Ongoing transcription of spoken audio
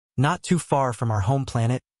Not too far from our home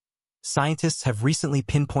planet, scientists have recently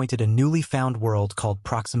pinpointed a newly found world called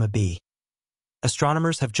Proxima B.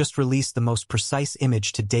 Astronomers have just released the most precise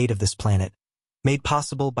image to date of this planet, made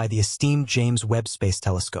possible by the esteemed James Webb Space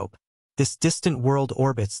Telescope. This distant world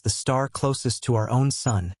orbits the star closest to our own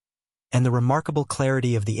sun, and the remarkable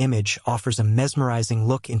clarity of the image offers a mesmerizing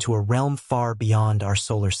look into a realm far beyond our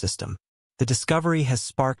solar system. The discovery has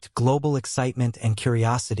sparked global excitement and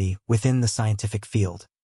curiosity within the scientific field.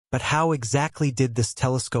 But how exactly did this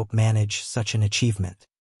telescope manage such an achievement?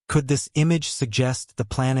 Could this image suggest the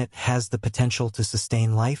planet has the potential to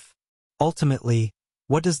sustain life? Ultimately,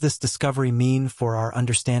 what does this discovery mean for our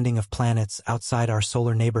understanding of planets outside our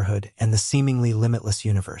solar neighborhood and the seemingly limitless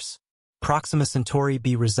universe? Proxima Centauri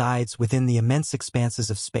b resides within the immense expanses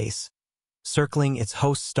of space, circling its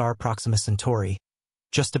host star Proxima Centauri,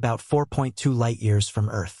 just about 4.2 light-years from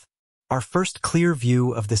Earth. Our first clear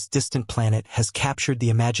view of this distant planet has captured the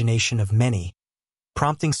imagination of many,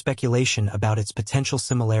 prompting speculation about its potential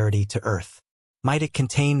similarity to Earth. Might it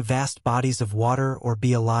contain vast bodies of water or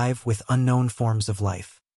be alive with unknown forms of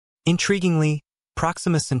life? Intriguingly,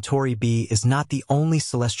 Proxima Centauri b is not the only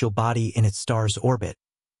celestial body in its star's orbit.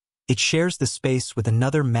 It shares the space with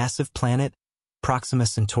another massive planet, Proxima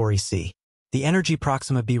Centauri c. The energy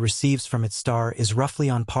Proxima b receives from its star is roughly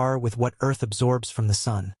on par with what Earth absorbs from the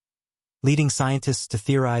Sun, leading scientists to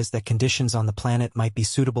theorize that conditions on the planet might be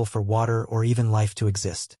suitable for water or even life to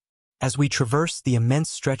exist. As we traverse the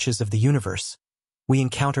immense stretches of the universe, we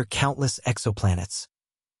encounter countless exoplanets,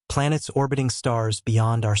 planets orbiting stars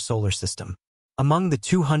beyond our solar system. Among the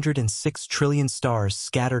 206 trillion stars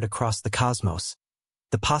scattered across the cosmos,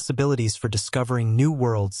 the possibilities for discovering new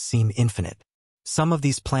worlds seem infinite. Some of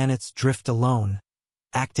these planets drift alone,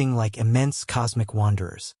 acting like immense cosmic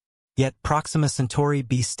wanderers. Yet Proxima Centauri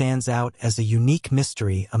b stands out as a unique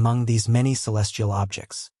mystery among these many celestial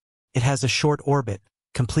objects. It has a short orbit,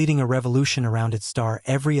 completing a revolution around its star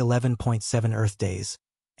every 11.7 Earth days,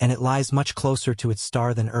 and it lies much closer to its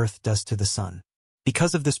star than Earth does to the Sun.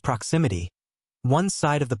 Because of this proximity, one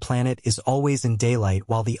side of the planet is always in daylight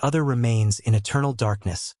while the other remains in eternal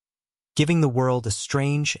darkness, giving the world a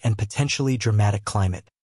strange and potentially dramatic climate.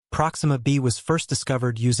 Proxima b was first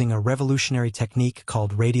discovered using a revolutionary technique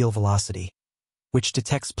called radial velocity, which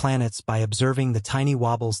detects planets by observing the tiny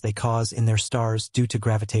wobbles they cause in their stars due to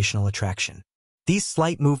gravitational attraction. These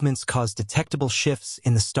slight movements cause detectable shifts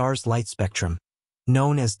in the star's light spectrum,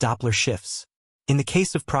 known as Doppler shifts. In the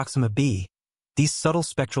case of Proxima b, these subtle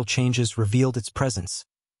spectral changes revealed its presence,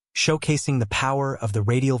 showcasing the power of the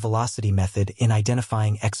radial velocity method in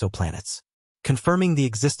identifying exoplanets. Confirming the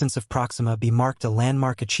existence of Proxima b marked a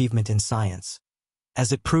landmark achievement in science,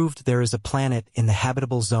 as it proved there is a planet in the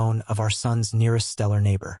habitable zone of our Sun's nearest stellar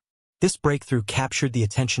neighbor. This breakthrough captured the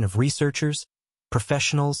attention of researchers,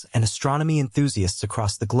 professionals, and astronomy enthusiasts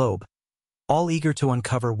across the globe, all eager to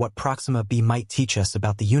uncover what Proxima b might teach us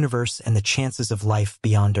about the universe and the chances of life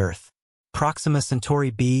beyond Earth. Proxima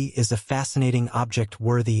Centauri b is a fascinating object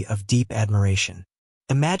worthy of deep admiration.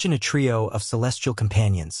 Imagine a trio of celestial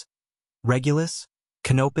companions, Regulus,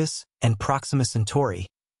 Canopus, and Proxima Centauri,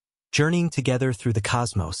 journeying together through the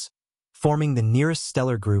cosmos, forming the nearest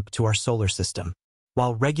stellar group to our solar system.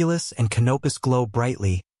 While Regulus and Canopus glow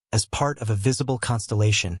brightly as part of a visible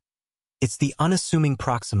constellation, it's the unassuming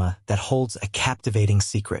Proxima that holds a captivating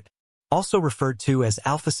secret. Also referred to as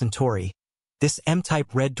Alpha Centauri, this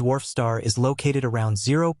M-type red dwarf star is located around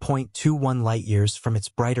 0.21 light-years from its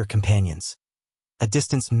brighter companions, a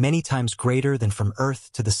distance many times greater than from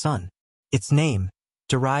Earth to the Sun. Its name,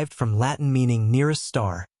 derived from Latin meaning nearest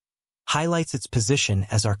star, highlights its position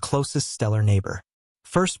as our closest stellar neighbor.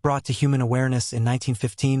 First brought to human awareness in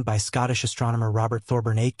 1915 by Scottish astronomer Robert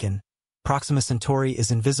Thorburn Aitken, Proxima Centauri is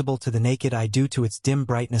invisible to the naked eye due to its dim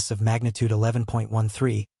brightness of magnitude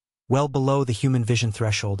 11.13, well below the human vision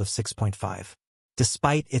threshold of 6.5.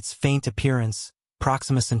 Despite its faint appearance,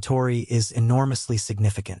 Proxima Centauri is enormously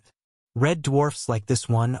significant. Red dwarfs like this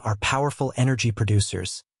one are powerful energy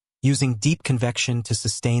producers, using deep convection to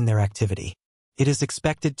sustain their activity. It is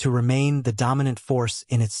expected to remain the dominant force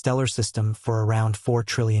in its stellar system for around 4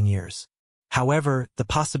 trillion years. However, the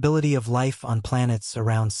possibility of life on planets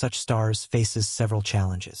around such stars faces several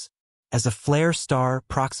challenges. As a flare star,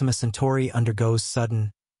 Proxima Centauri undergoes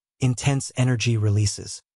sudden, intense energy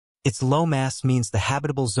releases. Its low mass means the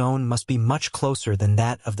habitable zone must be much closer than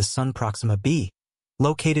that of the Sun. Proxima b,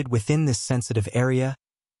 located within this sensitive area,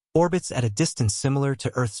 orbits at a distance similar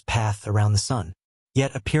to Earth's path around the Sun.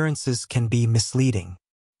 Yet appearances can be misleading.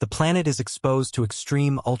 The planet is exposed to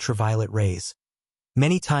extreme ultraviolet rays,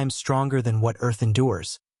 many times stronger than what Earth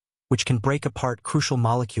endures, which can break apart crucial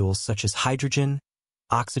molecules such as hydrogen,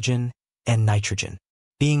 oxygen, and nitrogen.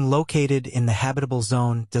 Being located in the habitable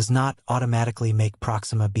zone does not automatically make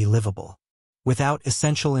Proxima B livable. Without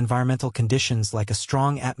essential environmental conditions like a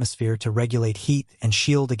strong atmosphere to regulate heat and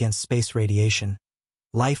shield against space radiation,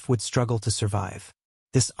 life would struggle to survive.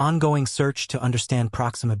 This ongoing search to understand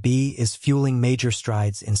Proxima B is fueling major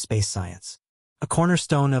strides in space science. A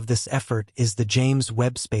cornerstone of this effort is the James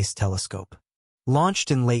Webb Space Telescope.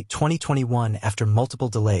 Launched in late 2021 after multiple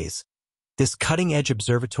delays, this cutting-edge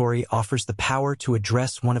observatory offers the power to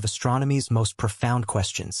address one of astronomy's most profound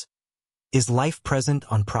questions. Is life present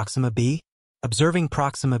on Proxima B? Observing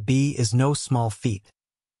Proxima B is no small feat.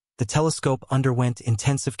 The telescope underwent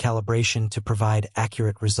intensive calibration to provide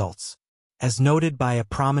accurate results. As noted by a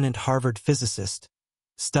prominent Harvard physicist,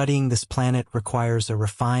 studying this planet requires a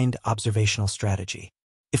refined observational strategy.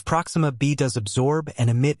 If Proxima B does absorb and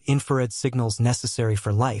emit infrared signals necessary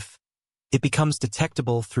for life, it becomes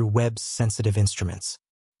detectable through Webb's sensitive instruments.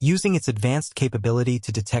 Using its advanced capability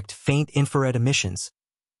to detect faint infrared emissions,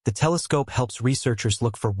 the telescope helps researchers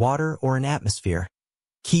look for water or an atmosphere,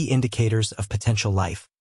 key indicators of potential life.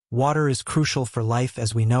 Water is crucial for life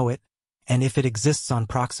as we know it, and if it exists on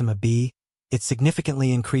Proxima B, it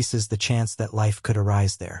significantly increases the chance that life could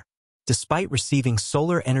arise there. Despite receiving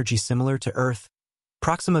solar energy similar to Earth,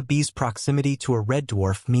 Proxima B's proximity to a red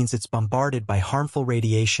dwarf means it's bombarded by harmful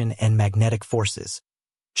radiation and magnetic forces,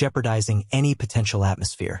 jeopardizing any potential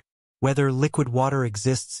atmosphere. Whether liquid water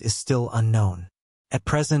exists is still unknown. At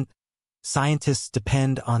present, scientists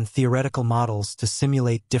depend on theoretical models to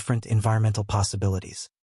simulate different environmental possibilities.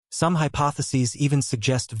 Some hypotheses even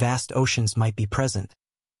suggest vast oceans might be present,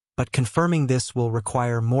 but confirming this will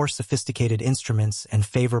require more sophisticated instruments and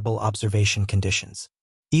favorable observation conditions.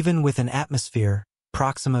 Even with an atmosphere,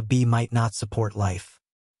 Proxima B might not support life.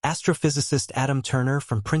 Astrophysicist Adam Turner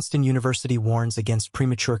from Princeton University warns against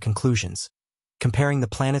premature conclusions, comparing the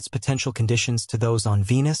planet's potential conditions to those on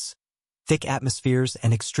Venus. Thick atmospheres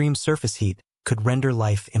and extreme surface heat could render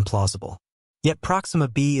life implausible. Yet Proxima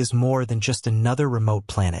B is more than just another remote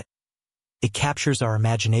planet. It captures our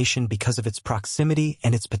imagination because of its proximity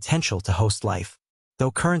and its potential to host life.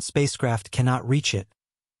 Though current spacecraft cannot reach it,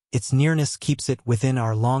 its nearness keeps it within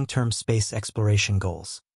our long-term space exploration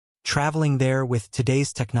goals. Traveling there with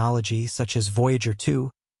today's technology, such as Voyager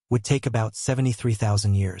 2, would take about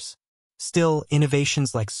 73,000 years. Still,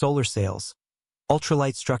 innovations like solar sails,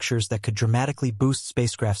 ultralight structures that could dramatically boost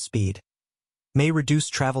spacecraft speed, may reduce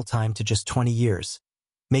travel time to just 20 years,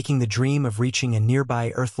 making the dream of reaching a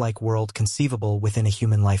nearby Earth-like world conceivable within a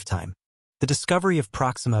human lifetime. The discovery of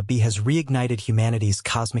Proxima B has reignited humanity's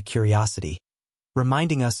cosmic curiosity,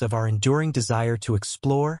 reminding us of our enduring desire to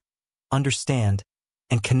explore, understand,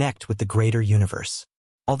 and connect with the greater universe.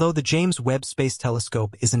 Although the James Webb Space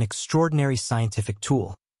Telescope is an extraordinary scientific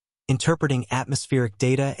tool, interpreting atmospheric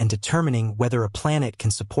data and determining whether a planet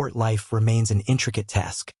can support life remains an intricate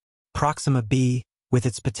task. Proxima B, with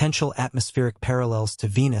its potential atmospheric parallels to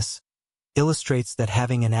Venus, illustrates that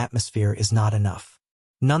having an atmosphere is not enough.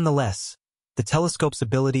 Nonetheless, the telescope's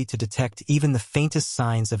ability to detect even the faintest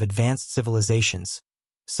signs of advanced civilizations,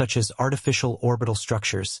 such as artificial orbital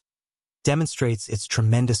structures, demonstrates its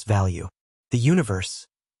tremendous value. The universe,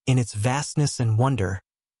 in its vastness and wonder,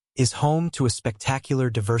 is home to a spectacular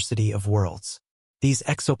diversity of worlds. These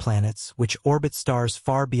exoplanets, which orbit stars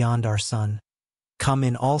far beyond our Sun, come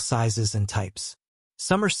in all sizes and types.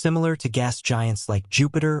 Some are similar to gas giants like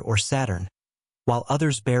Jupiter or Saturn, while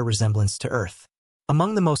others bear resemblance to Earth.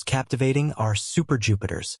 Among the most captivating are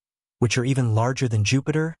super-Jupiters, which are even larger than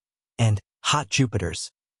Jupiter, and hot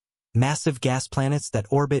Jupiters, massive gas planets that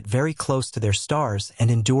orbit very close to their stars and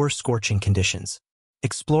endure scorching conditions.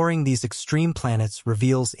 Exploring these extreme planets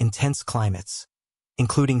reveals intense climates,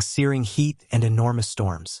 including searing heat and enormous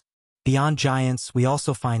storms. Beyond giants, we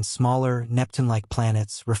also find smaller, Neptune-like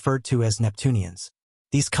planets referred to as Neptunians.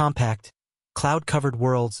 These compact, cloud-covered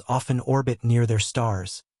worlds often orbit near their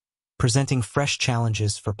stars, presenting fresh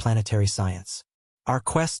challenges for planetary science. Our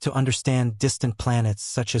quest to understand distant planets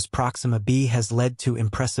such as Proxima B has led to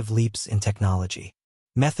impressive leaps in technology.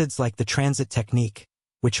 Methods like the transit technique,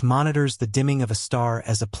 which monitors the dimming of a star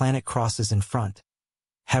as a planet crosses in front,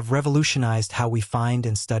 have revolutionized how we find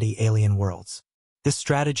and study alien worlds. This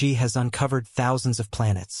strategy has uncovered thousands of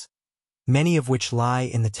planets, many of which lie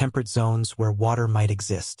in the temperate zones where water might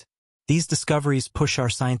exist. These discoveries push our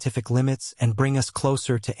scientific limits and bring us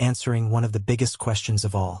closer to answering one of the biggest questions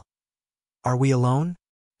of all. Are we alone?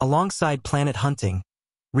 Alongside planet hunting,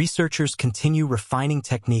 researchers continue refining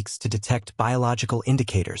techniques to detect biological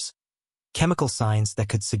indicators, chemical signs that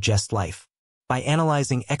could suggest life. By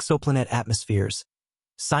analyzing exoplanet atmospheres,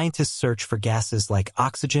 scientists search for gases like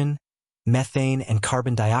oxygen, methane, and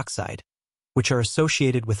carbon dioxide, which are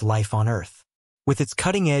associated with life on Earth. With its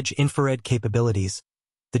cutting-edge infrared capabilities,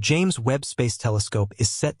 the James Webb Space Telescope is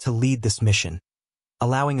set to lead this mission,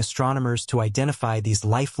 allowing astronomers to identify these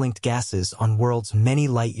life-linked gases on worlds many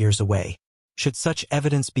light-years away. Should such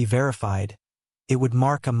evidence be verified, it would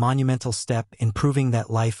mark a monumental step in proving that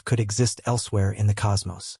life could exist elsewhere in the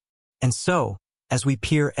cosmos. And so, as we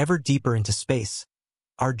peer ever deeper into space,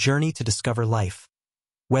 our journey to discover life,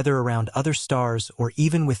 whether around other stars or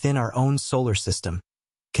even within our own solar system,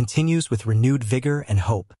 continues with renewed vigor and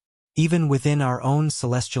hope. Even within our own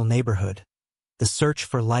celestial neighborhood, the search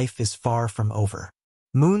for life is far from over.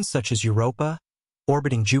 Moons such as Europa,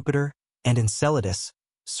 orbiting Jupiter, and Enceladus,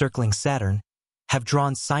 circling Saturn, have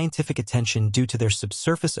drawn scientific attention due to their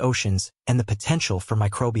subsurface oceans and the potential for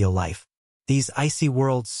microbial life. These icy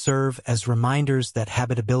worlds serve as reminders that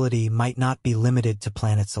habitability might not be limited to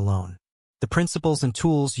planets alone. The principles and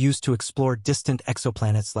tools used to explore distant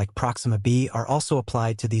exoplanets like Proxima B are also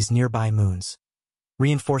applied to these nearby moons,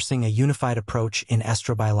 reinforcing a unified approach in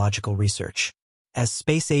astrobiological research. As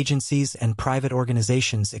space agencies and private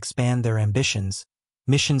organizations expand their ambitions,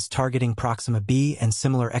 missions targeting Proxima B and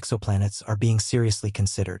similar exoplanets are being seriously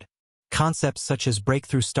considered. Concepts such as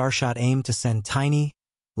Breakthrough Starshot aim to send tiny,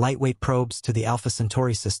 lightweight probes to the Alpha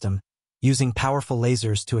Centauri system, using powerful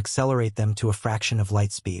lasers to accelerate them to a fraction of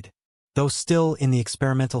light speed. Though still in the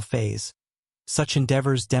experimental phase, such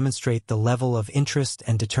endeavors demonstrate the level of interest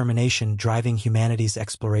and determination driving humanity's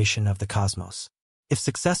exploration of the cosmos. If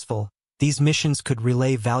successful, these missions could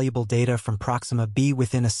relay valuable data from Proxima B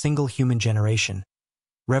within a single human generation,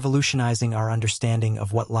 revolutionizing our understanding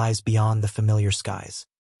of what lies beyond the familiar skies.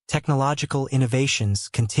 Technological innovations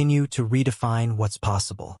continue to redefine what's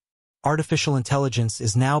possible. Artificial intelligence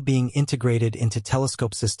is now being integrated into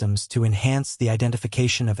telescope systems to enhance the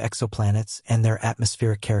identification of exoplanets and their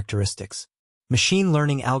atmospheric characteristics. Machine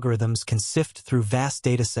learning algorithms can sift through vast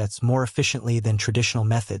datasets more efficiently than traditional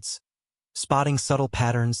methods, spotting subtle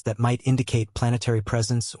patterns that might indicate planetary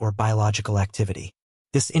presence or biological activity.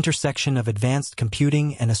 This intersection of advanced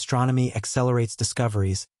computing and astronomy accelerates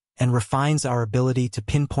discoveries and refines our ability to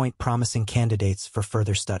pinpoint promising candidates for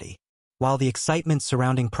further study. While the excitement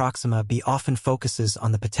surrounding Proxima B often focuses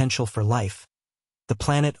on the potential for life, the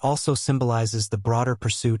planet also symbolizes the broader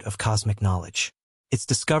pursuit of cosmic knowledge. Its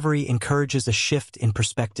discovery encourages a shift in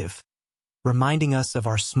perspective, reminding us of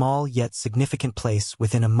our small yet significant place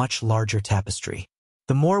within a much larger tapestry.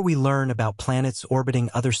 The more we learn about planets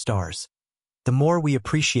orbiting other stars, the more we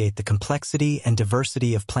appreciate the complexity and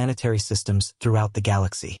diversity of planetary systems throughout the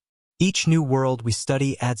galaxy. Each new world we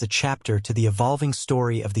study adds a chapter to the evolving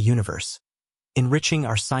story of the universe, enriching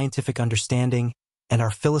our scientific understanding and our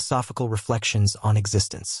philosophical reflections on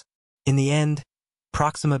existence. In the end,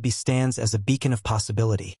 Proxima B stands as a beacon of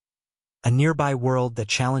possibility, a nearby world that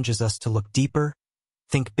challenges us to look deeper,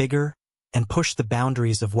 think bigger, and push the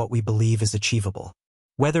boundaries of what we believe is achievable.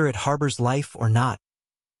 Whether it harbors life or not,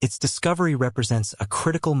 its discovery represents a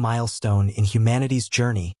critical milestone in humanity's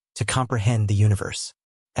journey to comprehend the universe.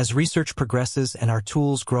 As research progresses and our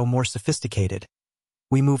tools grow more sophisticated,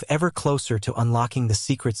 we move ever closer to unlocking the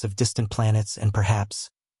secrets of distant planets and perhaps,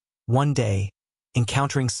 one day,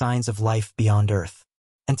 encountering signs of life beyond Earth.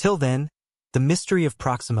 Until then, the mystery of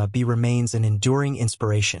Proxima B remains an enduring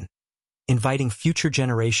inspiration, inviting future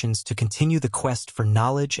generations to continue the quest for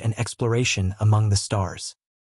knowledge and exploration among the stars.